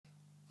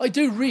I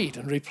do read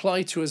and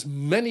reply to as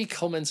many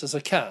comments as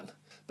I can,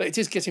 but it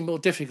is getting more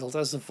difficult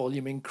as the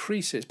volume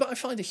increases. But I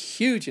find a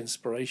huge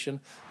inspiration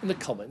in the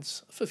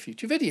comments for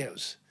future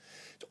videos.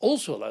 It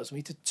also allows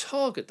me to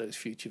target those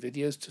future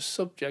videos to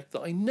subjects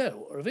that I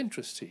know are of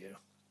interest to you.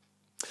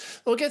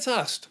 Now I get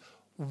asked,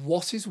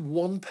 what is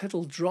one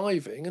pedal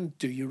driving and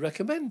do you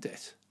recommend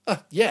it?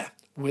 Yeah,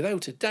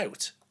 without a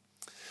doubt.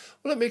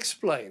 Well, let me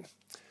explain.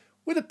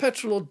 With a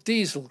petrol or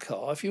diesel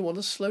car, if you want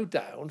to slow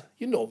down,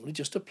 you normally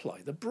just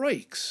apply the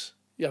brakes.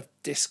 You have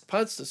disc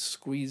pads that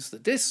squeeze the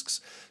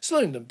discs.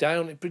 Slowing them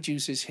down, it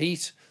produces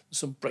heat and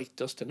some brake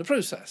dust in the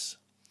process.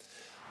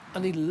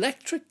 An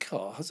electric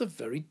car has a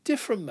very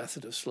different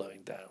method of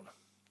slowing down.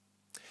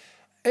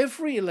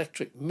 Every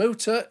electric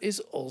motor is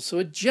also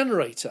a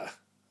generator.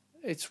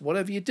 It's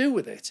whatever you do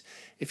with it.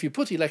 If you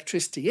put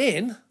electricity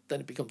in, then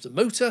it becomes a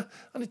motor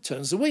and it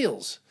turns the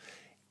wheels.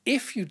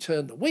 If you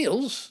turn the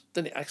wheels,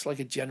 then it acts like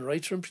a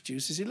generator and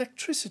produces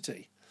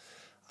electricity.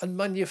 And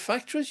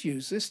manufacturers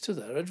use this to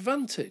their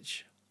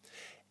advantage.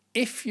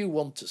 If you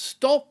want to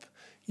stop,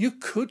 you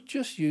could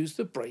just use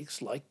the brakes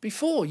like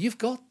before. You've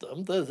got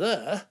them, they're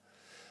there.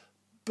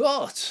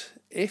 But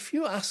if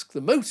you ask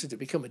the motor to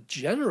become a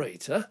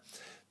generator,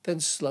 then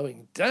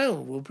slowing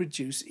down will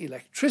produce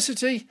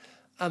electricity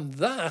and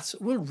that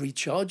will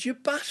recharge your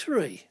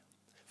battery.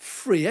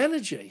 Free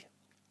energy.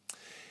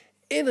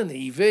 In an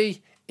EV,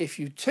 if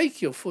you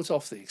take your foot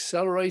off the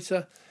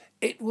accelerator,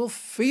 it will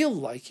feel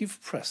like you've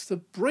pressed the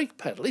brake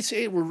pedal.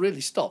 It will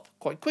really stop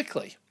quite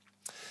quickly.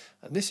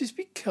 And this is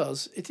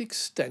because it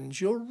extends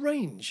your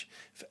range.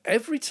 If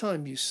every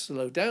time you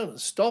slow down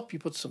and stop, you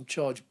put some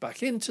charge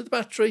back into the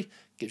battery,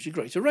 it gives you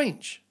greater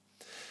range.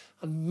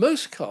 And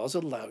most cars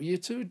allow you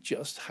to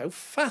adjust how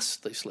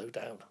fast they slow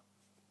down.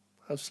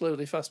 How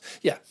slowly fast?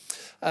 Yeah.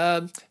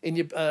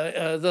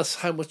 Thus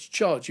how much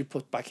charge you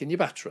put back in your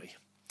battery.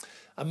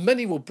 And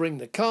many will bring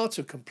the car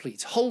to a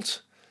complete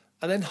halt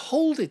and then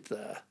hold it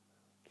there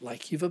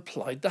like you've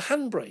applied the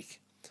handbrake.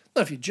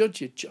 Now, if you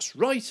judge it just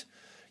right,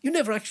 you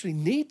never actually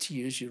need to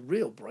use your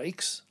real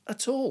brakes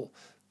at all.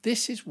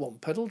 This is one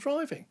pedal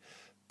driving.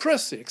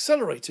 Press the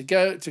accelerator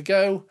to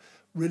go,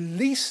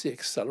 release the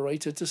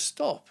accelerator to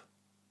stop.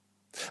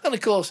 And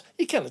of course,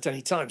 you can at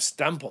any time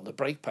stamp on the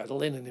brake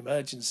pedal in an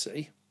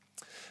emergency.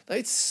 Now,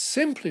 it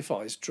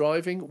simplifies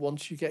driving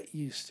once you get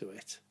used to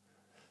it.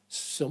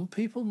 Some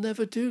people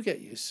never do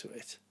get used to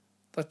it.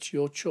 That's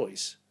your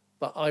choice,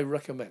 but I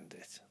recommend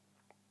it.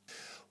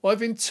 Well, I've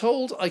been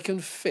told I can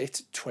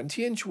fit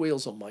 20-inch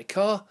wheels on my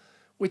car,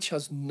 which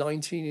has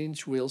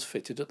 19-inch wheels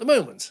fitted at the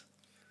moment.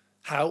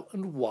 How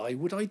and why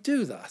would I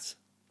do that?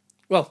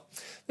 Well,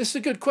 this is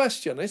a good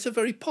question. It's a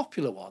very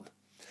popular one.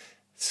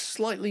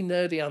 Slightly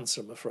nerdy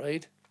answer, I'm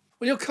afraid.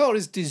 Well, your car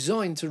is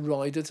designed to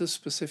ride at a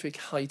specific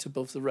height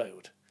above the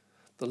road.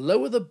 The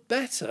lower the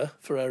better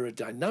for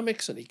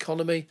aerodynamics and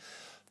economy.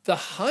 The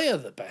higher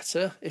the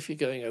better if you're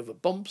going over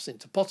bumps,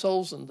 into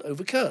potholes and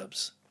over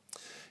curbs.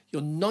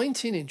 Your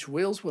 19-inch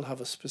wheels will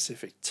have a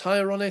specific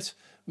tyre on it.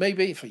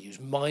 Maybe, if I use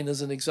mine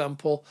as an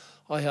example,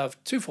 I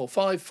have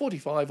 245,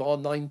 45 or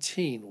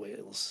 19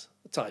 wheels,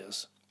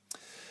 tyres.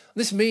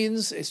 This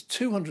means it's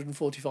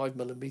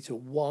 245mm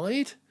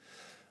wide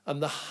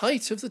and the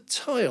height of the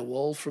tyre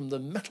wall from the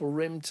metal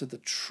rim to the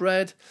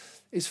tread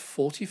is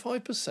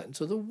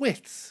 45% of the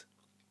width.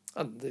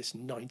 And this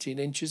 19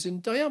 inches in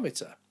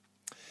diameter.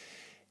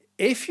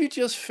 If you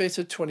just fit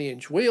a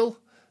 20-inch wheel,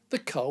 the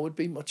car would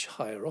be much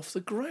higher off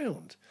the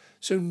ground.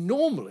 So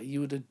normally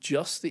you would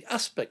adjust the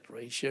aspect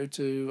ratio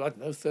to,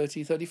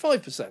 30,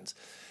 35%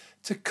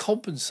 to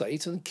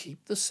compensate and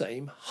keep the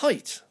same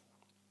height.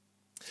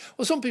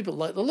 Well, some people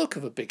like the look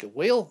of a bigger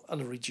wheel and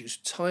a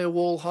reduced tyre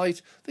wall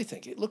height. They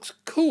think it looks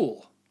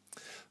cool.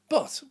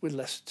 But with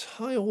less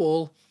tyre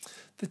wall,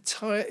 the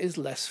tyre is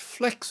less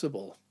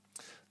flexible.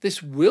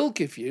 This will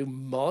give you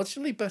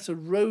marginally better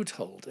road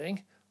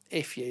holding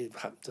if you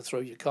happen to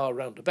throw your car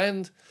around a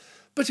bend,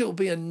 but it will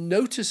be a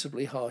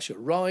noticeably harsher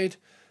ride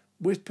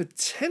with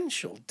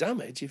potential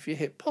damage if you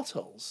hit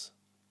potholes.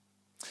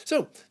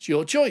 So, it's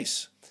your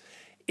choice.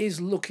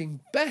 Is looking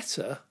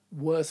better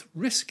worth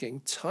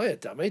risking tyre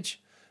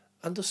damage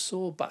and a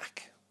sore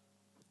back?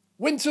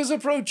 Winter's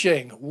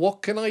approaching.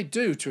 What can I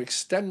do to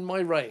extend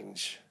my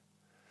range?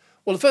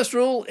 Well, the first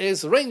rule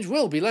is the range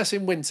will be less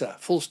in winter,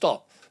 full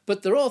stop.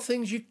 But there are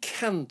things you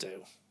can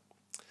do.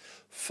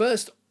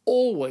 First,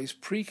 always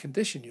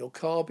precondition your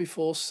car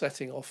before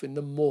setting off in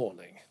the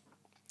morning.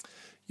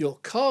 Your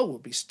car will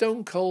be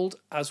stone cold,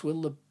 as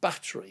will the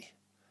battery.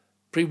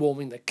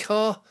 Pre-warming the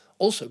car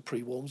also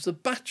pre-warms the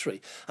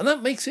battery, and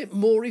that makes it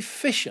more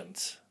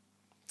efficient.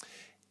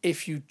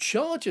 If you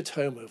charge at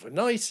home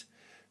overnight,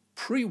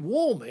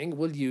 pre-warming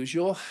will use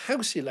your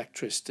house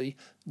electricity,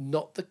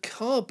 not the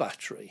car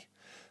battery.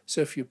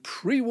 So if you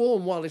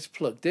pre-warm while it's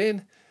plugged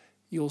in,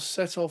 you'll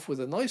set off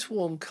with a nice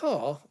warm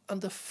car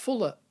and a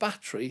fuller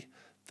battery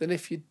than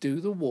if you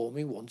do the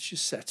warming once you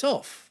set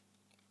off.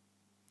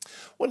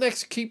 Well,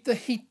 next, keep the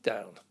heat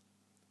down.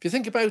 If you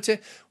think about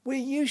it, we're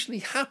usually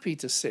happy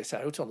to sit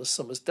out on a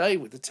summer's day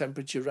with the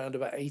temperature around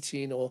about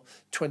 18 or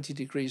 20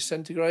 degrees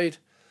centigrade.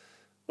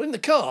 But in the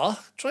car,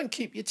 try and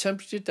keep your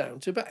temperature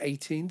down to about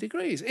 18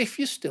 degrees if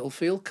you still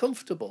feel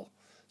comfortable.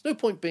 There's no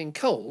point being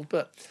cold,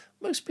 but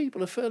most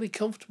people are fairly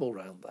comfortable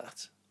around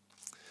that.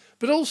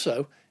 But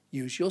also,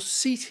 use your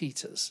seat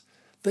heaters.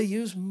 They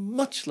use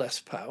much less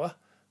power,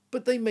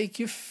 but they make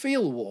you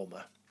feel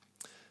warmer.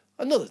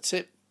 Another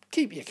tip,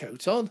 keep your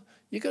coat on.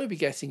 You're going to be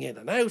getting in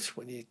and out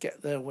when you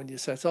get there, when you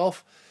set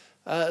off.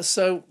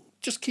 So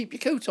just keep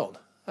your coat on.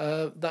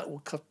 That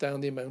will cut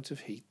down the amount of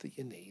heat that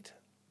you need.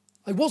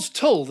 I was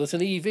told that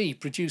an EV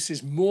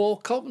produces more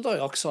carbon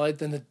dioxide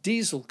than a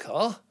diesel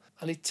car,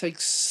 and it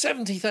takes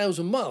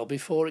 70,000 miles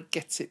before it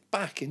gets it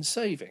back in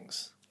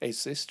savings.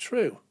 Is this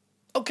true?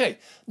 Okay,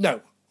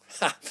 no.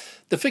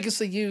 The figures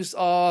they used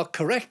are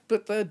correct,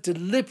 but they're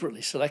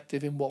deliberately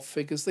selective in what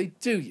figures they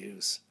do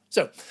use.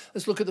 So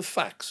let's look at the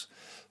facts.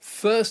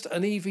 First,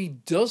 an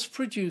EV does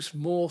produce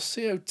more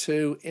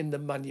CO2 in the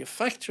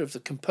manufacture of the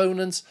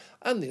components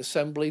and the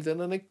assembly than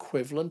an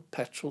equivalent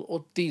petrol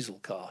or diesel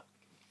car.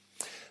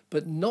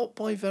 But not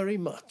by very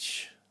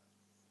much.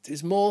 It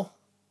is more,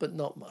 but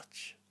not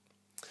much.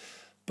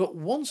 But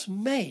once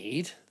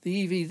made,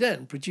 the EV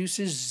then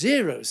produces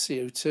zero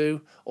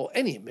CO2 or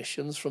any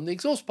emissions from the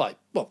exhaust pipe.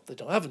 Well, they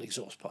don't have an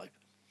exhaust pipe.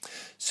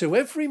 So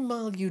every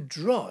mile you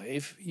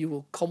drive, you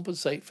will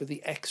compensate for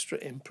the extra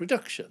in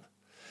production.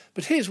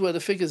 But here's where the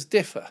figures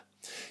differ.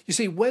 You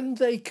see, when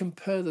they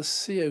compare the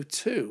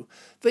CO2,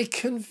 they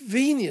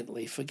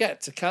conveniently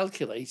forget to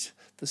calculate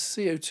the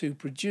CO2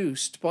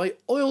 produced by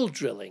oil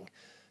drilling,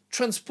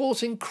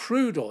 transporting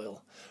crude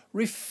oil,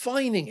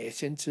 refining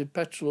it into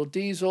petrol or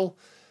diesel,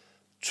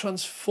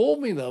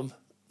 transforming them,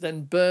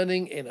 then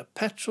burning in a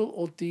petrol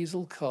or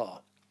diesel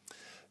car.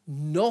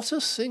 Not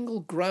a single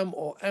gram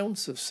or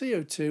ounce of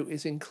CO2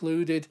 is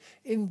included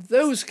in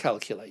those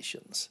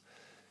calculations.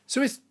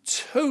 So it's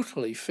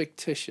totally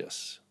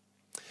fictitious.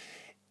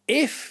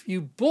 If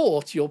you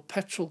bought your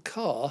petrol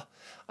car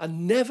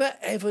and never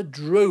ever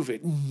drove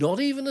it, not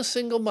even a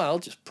single mile,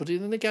 just put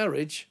it in a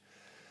garage,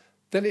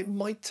 then it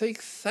might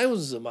take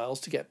thousands of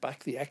miles to get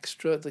back the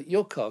extra that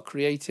your car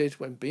created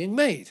when being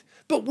made.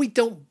 But we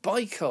don't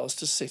buy cars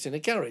to sit in a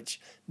garage,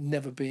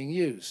 never being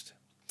used.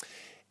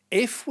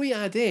 If we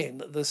add in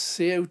the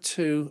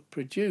CO2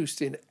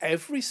 produced in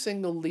every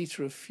single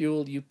litre of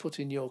fuel you put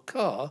in your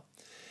car,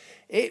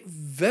 it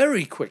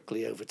very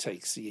quickly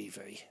overtakes the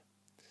EV.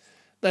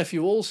 Now, if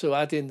you also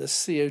add in the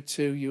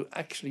CO2 you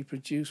actually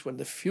produce when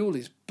the fuel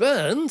is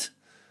burned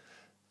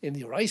in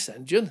your ICE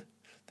engine,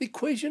 the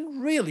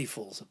equation really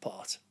falls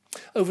apart.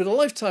 Over the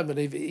lifetime of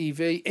an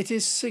EV, it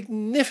is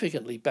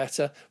significantly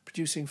better,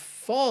 producing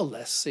far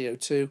less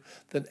CO2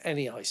 than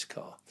any ICE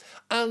car.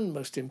 And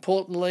most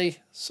importantly,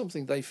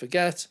 something they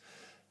forget,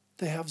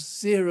 they have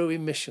zero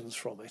emissions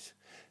from it,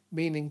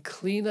 meaning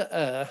cleaner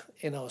air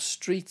in our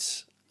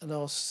streets and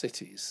our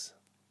cities.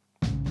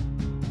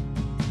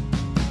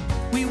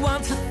 We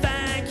want to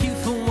thank you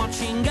for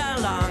watching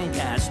along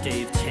as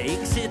Dave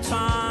takes it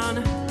on.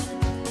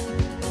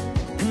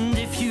 And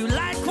if you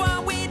like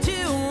what we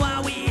do,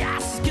 all we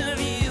ask of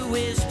you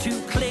is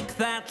to click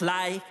that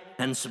like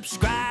and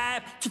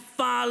subscribe to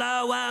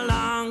follow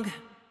along.